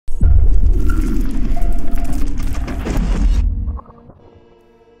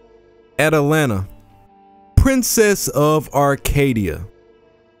Atalanta, Princess of Arcadia.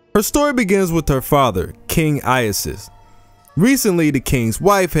 Her story begins with her father, King Iasus. Recently, the king's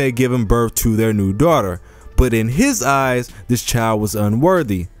wife had given birth to their new daughter, but in his eyes, this child was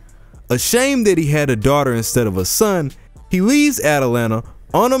unworthy. Ashamed that he had a daughter instead of a son, he leaves Atalanta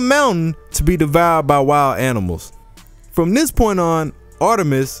on a mountain to be devoured by wild animals. From this point on,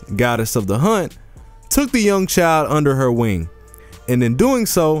 Artemis, goddess of the hunt, took the young child under her wing, and in doing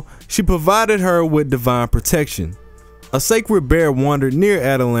so, she provided her with divine protection. A sacred bear wandered near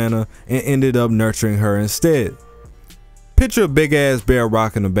Atalanta and ended up nurturing her instead. Picture a big ass bear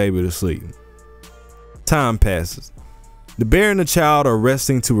rocking a baby to sleep. Time passes. The bear and the child are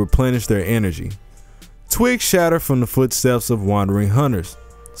resting to replenish their energy. Twigs shatter from the footsteps of wandering hunters.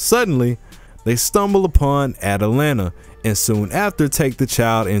 Suddenly, they stumble upon Atalanta and soon after take the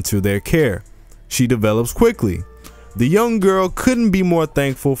child into their care. She develops quickly. The young girl couldn't be more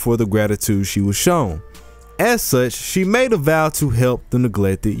thankful for the gratitude she was shown. As such, she made a vow to help the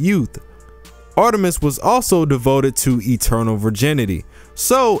neglected youth. Artemis was also devoted to eternal virginity,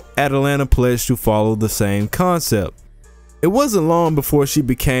 so Atalanta pledged to follow the same concept. It wasn't long before she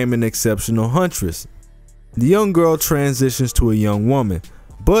became an exceptional huntress. The young girl transitions to a young woman,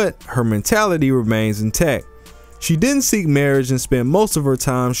 but her mentality remains intact. She didn't seek marriage and spent most of her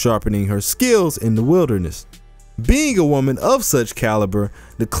time sharpening her skills in the wilderness. Being a woman of such caliber,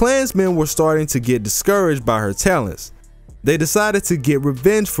 the clansmen were starting to get discouraged by her talents. They decided to get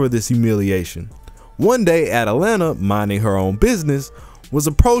revenge for this humiliation. One day, Atalanta, minding her own business, was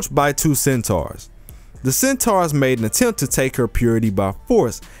approached by two centaurs. The centaurs made an attempt to take her purity by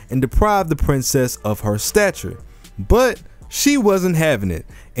force and deprive the princess of her stature, but she wasn't having it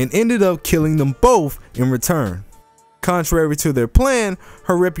and ended up killing them both in return. Contrary to their plan,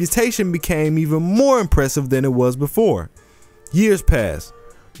 her reputation became even more impressive than it was before. Years passed.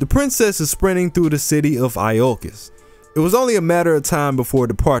 The princess is sprinting through the city of Iolcus. It was only a matter of time before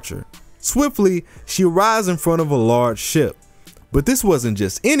departure. Swiftly, she arrives in front of a large ship. But this wasn't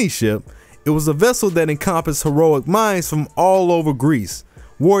just any ship. It was a vessel that encompassed heroic minds from all over Greece,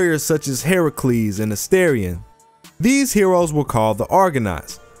 warriors such as Heracles and Asterion. These heroes were called the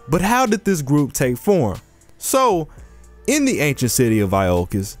Argonauts. But how did this group take form? So, in the ancient city of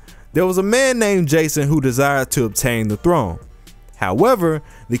Iolcus, there was a man named Jason who desired to obtain the throne. However,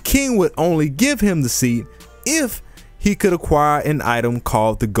 the king would only give him the seat if he could acquire an item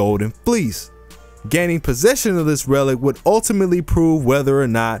called the Golden Fleece. Gaining possession of this relic would ultimately prove whether or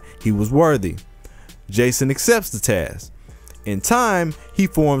not he was worthy. Jason accepts the task. In time, he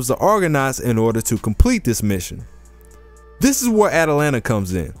forms the Argonauts in order to complete this mission. This is where Atalanta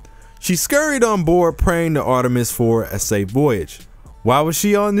comes in. She scurried on board, praying to Artemis for a safe voyage. Why was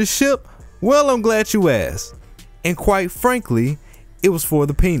she on this ship? Well, I'm glad you asked. And quite frankly, it was for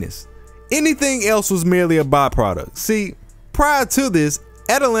the penis. Anything else was merely a byproduct. See, prior to this,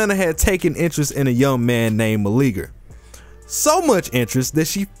 Atalanta had taken interest in a young man named Meleager. So much interest that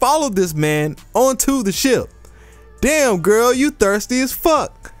she followed this man onto the ship. Damn girl, you thirsty as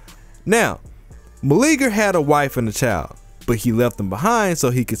fuck. Now, Meleager had a wife and a child, but he left them behind so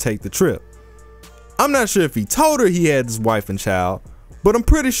he could take the trip. I'm not sure if he told her he had his wife and child, but I'm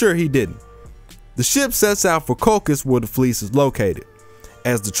pretty sure he didn't. The ship sets out for Colchis where the fleece is located.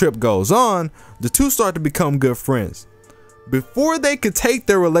 As the trip goes on, the two start to become good friends. Before they could take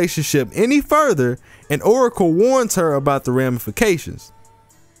their relationship any further, an oracle warns her about the ramifications.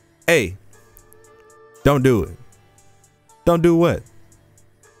 Hey, don't do it. Don't do what?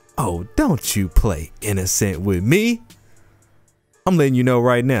 Oh, don't you play innocent with me. I'm letting you know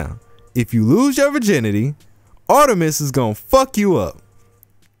right now, if you lose your virginity, Artemis is gonna fuck you up.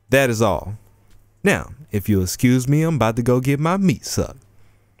 That is all. Now, if you'll excuse me, I'm about to go get my meat sucked.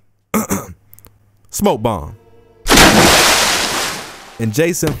 Smoke bomb. And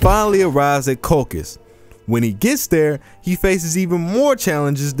Jason finally arrives at Colchis. When he gets there, he faces even more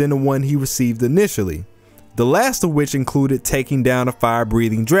challenges than the one he received initially. The last of which included taking down a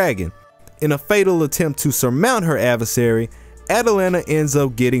fire-breathing dragon. In a fatal attempt to surmount her adversary, Atalanta ends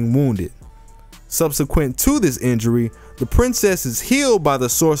up getting wounded. Subsequent to this injury, the princess is healed by the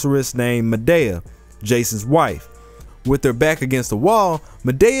sorceress named Medea, Jason's wife. With her back against the wall,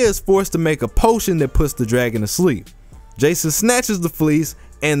 Medea is forced to make a potion that puts the dragon to sleep. Jason snatches the fleece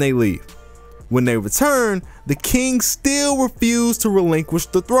and they leave. When they return, the king still refused to relinquish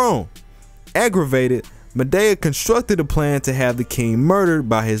the throne. Aggravated, Medea constructed a plan to have the king murdered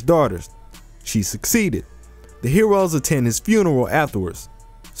by his daughters. She succeeded. The heroes attend his funeral afterwards.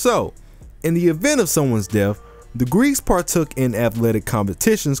 So, in the event of someone's death, the Greeks partook in athletic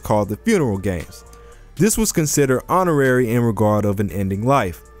competitions called the funeral games. This was considered honorary in regard of an ending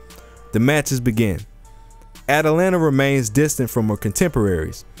life. The matches begin. Atalanta remains distant from her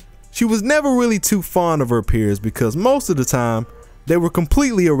contemporaries. She was never really too fond of her peers because most of the time they were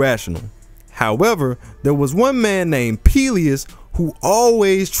completely irrational. However, there was one man named Peleus who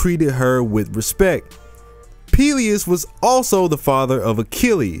always treated her with respect. Peleus was also the father of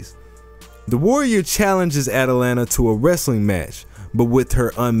Achilles. The warrior challenges Atalanta to a wrestling match, but with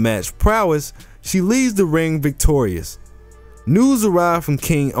her unmatched prowess, she leaves the ring victorious. News arrived from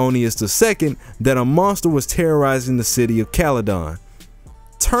King Oeneus II that a monster was terrorizing the city of Calydon.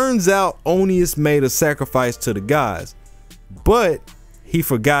 Turns out Oeneus made a sacrifice to the gods, but he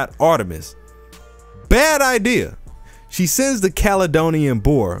forgot Artemis. Bad idea. She sends the Caledonian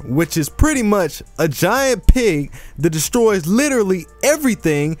boar, which is pretty much a giant pig that destroys literally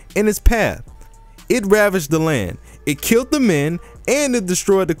everything in its path. It ravaged the land, it killed the men, and it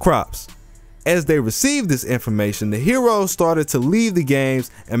destroyed the crops. As they received this information, the heroes started to leave the games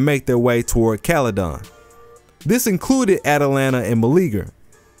and make their way toward Calydon. This included Atalanta and Meleager.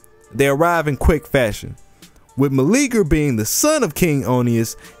 They arrive in quick fashion. With Meleager being the son of King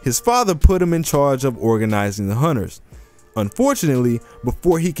Oeneus, his father put him in charge of organizing the hunters. Unfortunately,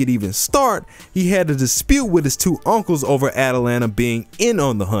 before he could even start, he had a dispute with his two uncles over Atalanta being in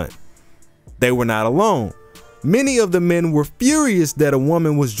on the hunt. They were not alone. Many of the men were furious that a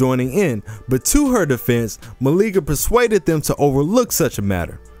woman was joining in, but to her defense, Meleager persuaded them to overlook such a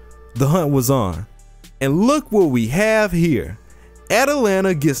matter. The hunt was on. And look what we have here.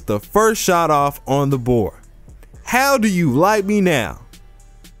 Atalanta gets the first shot off on the boar. How do you like me now?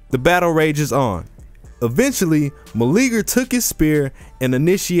 The battle rages on. Eventually, Meleager took his spear and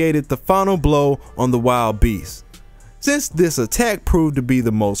initiated the final blow on the wild beast. Since this attack proved to be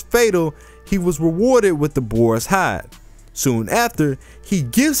the most fatal, he was rewarded with the boar's hide. Soon after, he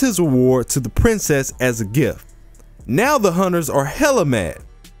gives his reward to the princess as a gift. Now the hunters are hella mad.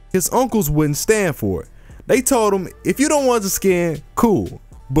 His uncles wouldn't stand for it. They told him, if you don't want the skin, cool,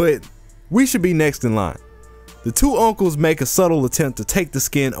 but we should be next in line. The two uncles make a subtle attempt to take the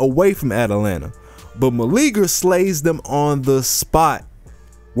skin away from Atalanta, but Meleager slays them on the spot.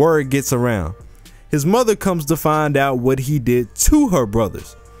 Word gets around. His mother comes to find out what he did to her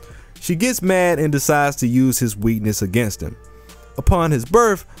brothers. She gets mad and decides to use his weakness against him. Upon his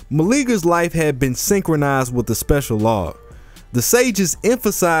birth, Meleager's life had been synchronized with a special log. The sages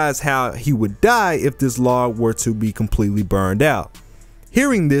emphasized how he would die if this log were to be completely burned out.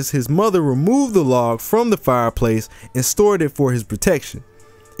 Hearing this, his mother removed the log from the fireplace and stored it for his protection.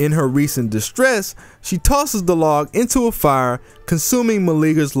 In her recent distress, she tosses the log into a fire, consuming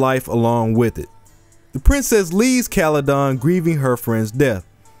Meleager's life along with it. The princess leaves Calydon, grieving her friend's death.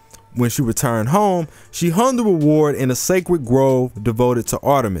 When she returned home, she hung the reward in a sacred grove devoted to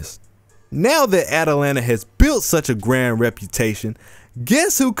Artemis. Now that Atalanta has built such a grand reputation,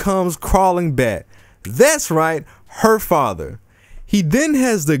 guess who comes crawling back? That's right, her father. He then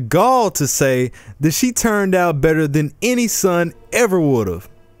has the gall to say that she turned out better than any son ever would have.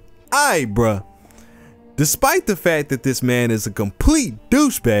 Aight, bruh. Despite the fact that this man is a complete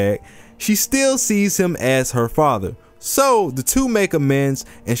douchebag, she still sees him as her father. So the two make amends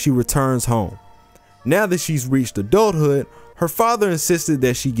and she returns home. Now that she's reached adulthood, her father insisted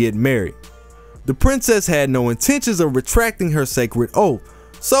that she get married. The princess had no intentions of retracting her sacred oath,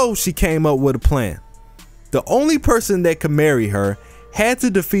 so she came up with a plan. The only person that could marry her had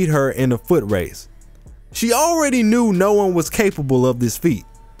to defeat her in a foot race. She already knew no one was capable of this feat.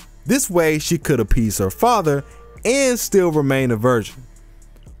 This way she could appease her father and still remain a virgin.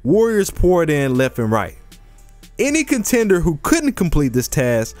 Warriors poured in left and right. Any contender who couldn't complete this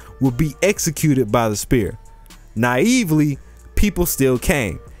task would be executed by the spear. Naively, people still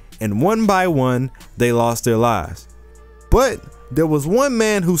came, and one by one, they lost their lives. But there was one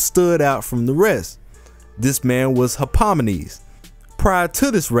man who stood out from the rest. This man was Hippomenes. Prior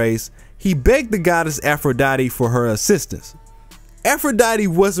to this race, he begged the goddess Aphrodite for her assistance. Aphrodite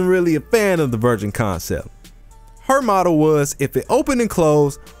wasn't really a fan of the virgin concept. Her motto was, if it opened and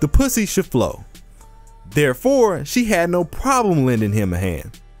closed, the pussy should flow. Therefore, she had no problem lending him a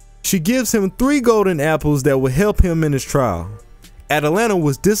hand. She gives him 3 golden apples that will help him in his trial. Atalanta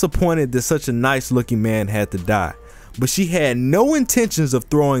was disappointed that such a nice looking man had to die, but she had no intentions of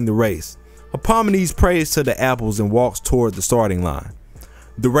throwing the race. Hippomenes prays to the apples and walks toward the starting line.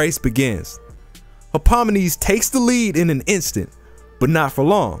 The race begins. Hippomenes takes the lead in an instant, but not for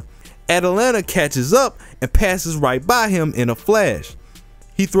long. Atalanta catches up and passes right by him in a flash.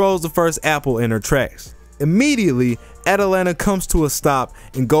 He throws the first apple in her tracks. Immediately, Atalanta comes to a stop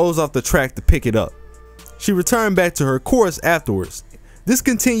and goes off the track to pick it up. She returned back to her course afterwards. This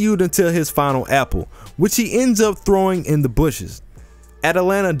continued until his final apple, which he ends up throwing in the bushes.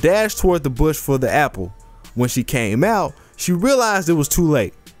 Atalanta dashed toward the bush for the apple. When she came out, she realized it was too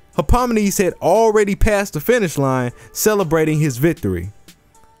late. Hippomenes had already passed the finish line, celebrating his victory.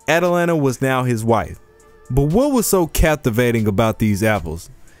 Atalanta was now his wife. But what was so captivating about these apples?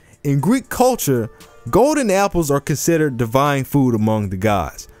 In Greek culture, golden apples are considered divine food among the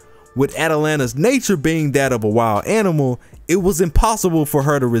gods. With Atalanta's nature being that of a wild animal, it was impossible for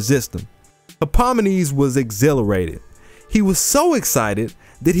her to resist them. Hippomenes was exhilarated. He was so excited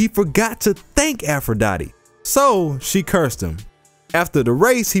that he forgot to thank Aphrodite. So she cursed him. After the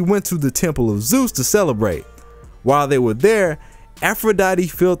race, he went to the temple of Zeus to celebrate. While they were there, Aphrodite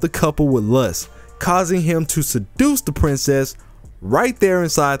filled the couple with lust, causing him to seduce the princess right there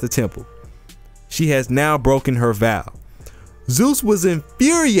inside the temple. She has now broken her vow. Zeus was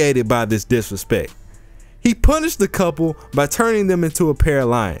infuriated by this disrespect. He punished the couple by turning them into a pair of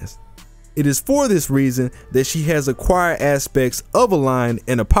lions. It is for this reason that she has acquired aspects of a lion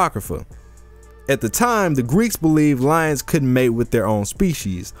in Apocrypha. At the time, the Greeks believed lions couldn't mate with their own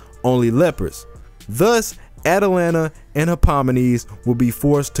species, only leopards. Thus, Atalanta and Hippomenes will be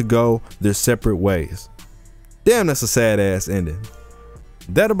forced to go their separate ways. Damn, that's a sad ass ending.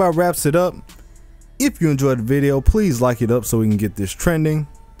 That about wraps it up. If you enjoyed the video, please like it up so we can get this trending.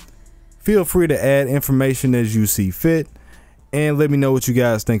 Feel free to add information as you see fit, and let me know what you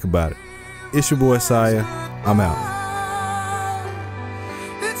guys think about it. It's your boy Tsiah. I'm out.